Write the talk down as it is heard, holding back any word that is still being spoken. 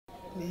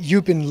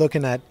You've been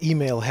looking at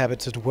email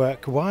habits at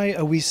work. Why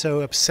are we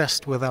so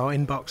obsessed with our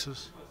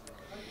inboxes?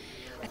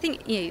 I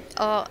think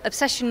our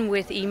obsession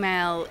with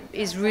email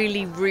is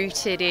really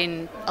rooted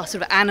in our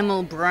sort of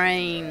animal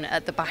brain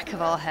at the back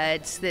of our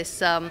heads.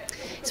 It's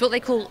what they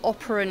call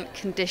operant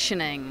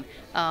conditioning.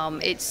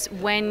 It's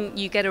when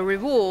you get a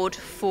reward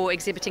for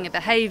exhibiting a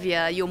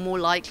behavior, you're more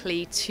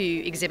likely to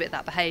exhibit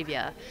that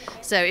behavior.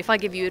 So if I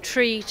give you a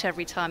treat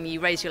every time you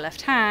raise your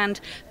left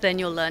hand, then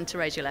you'll learn to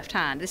raise your left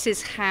hand. This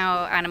is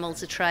how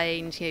animals are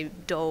trained,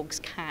 dogs,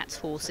 cats,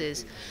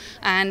 horses.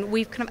 And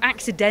we've kind of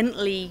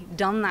accidentally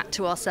done that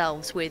to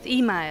ourselves with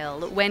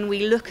email. When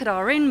we look at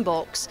our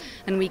inbox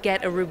and we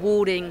get a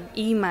rewarding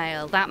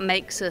email, that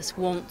makes us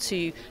want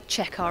to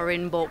check our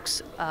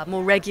inbox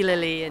more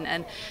regularly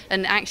and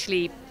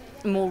actually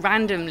more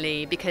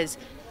randomly, because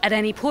at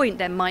any point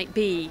there might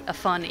be a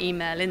fun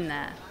email in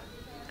there.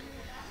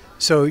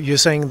 So you're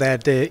saying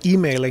that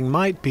emailing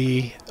might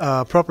be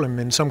a problem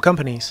in some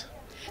companies?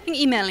 I think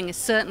emailing is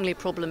certainly a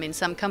problem in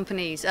some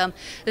companies.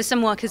 There's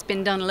some work has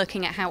been done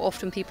looking at how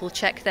often people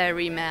check their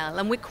email,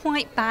 and we're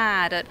quite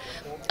bad at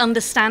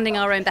understanding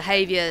our own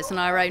behaviours and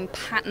our own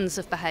patterns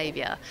of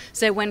behaviour.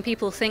 So when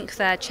people think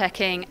they're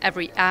checking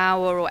every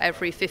hour or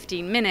every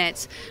 15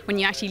 minutes, when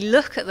you actually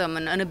look at them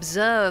and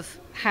observe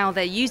how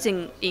they're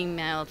using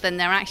email, then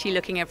they're actually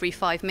looking every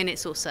 5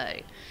 minutes or so.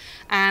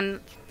 And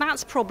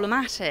that's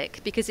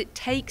problematic because it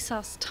takes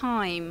us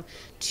time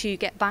to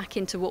get back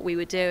into what we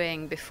were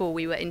doing before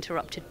we were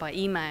interrupted by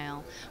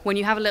email. When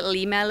you have a little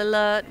email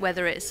alert,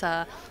 whether it's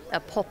a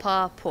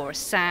pop-up or a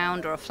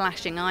sound or a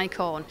flashing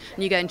icon,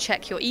 and you go and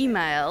check your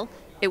email,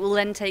 it will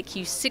then take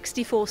you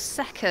 64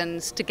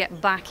 seconds to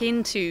get back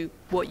into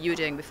what you were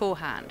doing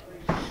beforehand.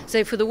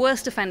 So for the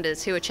worst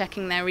offenders who are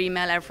checking their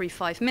email every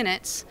 5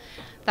 minutes,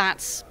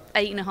 that's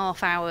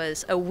 8.5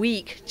 hours a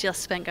week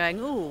just spent going,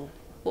 "Ooh,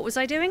 what was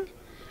I doing?"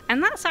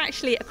 And that's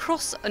actually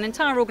across an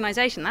entire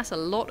organisation, that's a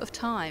lot of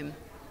time.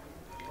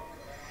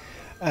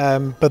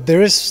 But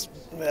there's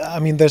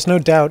no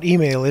doubt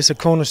email is a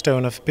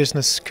cornerstone of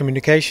business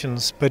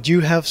communications, but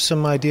you have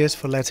some ideas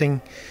for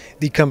letting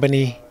the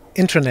company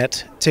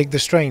Intranet take the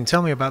strain.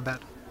 Tell me about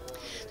that.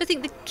 I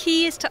think the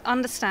key is to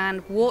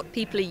understand what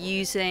people are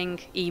using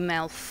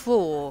email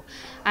for.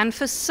 And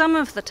for some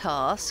of the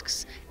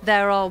tasks,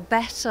 there are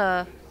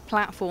better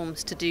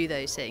platforms to do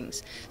those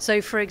things.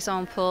 So for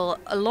example,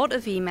 a lot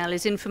of email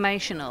is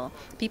informational.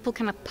 People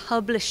kind of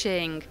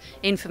publishing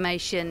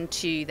information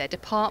to their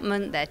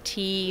department, their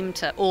team,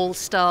 to all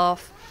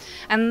staff.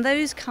 And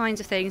those kinds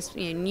of things,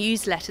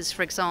 newsletters,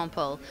 for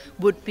example,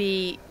 would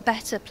be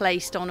better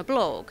placed on a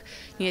blog.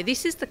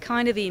 This is the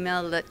kind of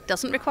email that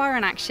doesn't require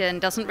an action,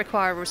 doesn't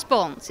require a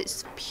response.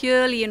 It's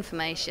purely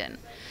information.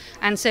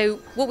 And so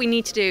what we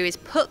need to do is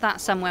put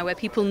that somewhere where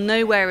people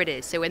know where it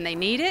is. So when they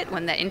need it,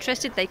 when they're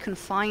interested, they can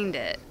find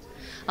it.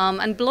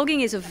 And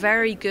blogging is a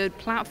very good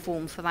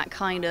platform for that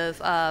kind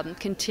of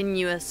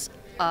continuous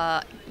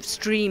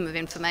stream of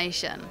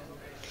information.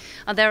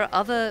 And there are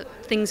other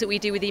things that we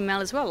do with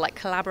email as well, like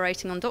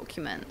collaborating on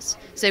documents.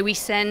 So we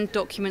send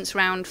documents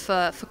around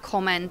for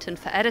comment and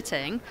for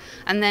editing,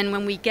 and then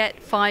when we get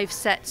 5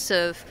 sets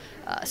of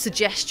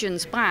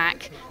suggestions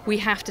back, we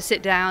have to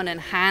sit down and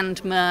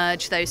hand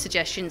merge those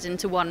suggestions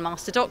into one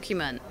master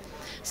document.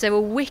 So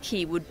a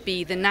wiki would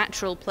be the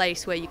natural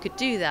place where you could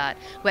do that,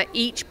 where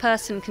each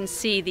person can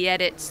see the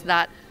edits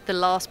that the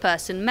last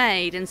person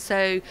made, and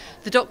so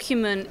the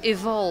document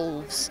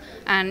evolves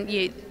and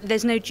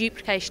there's no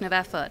duplication of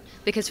effort,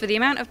 because for the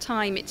amount of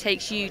time it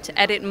takes you to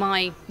edit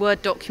my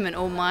Word document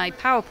or my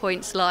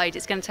PowerPoint slide,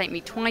 it's going to take me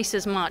twice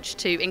as much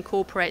to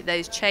incorporate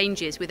those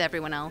changes with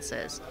everyone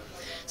else's.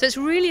 So it's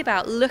really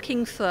about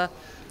looking for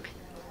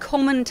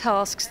common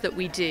tasks that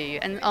we do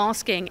and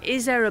asking,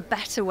 is there a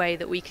better way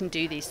that we can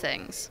do these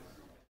things?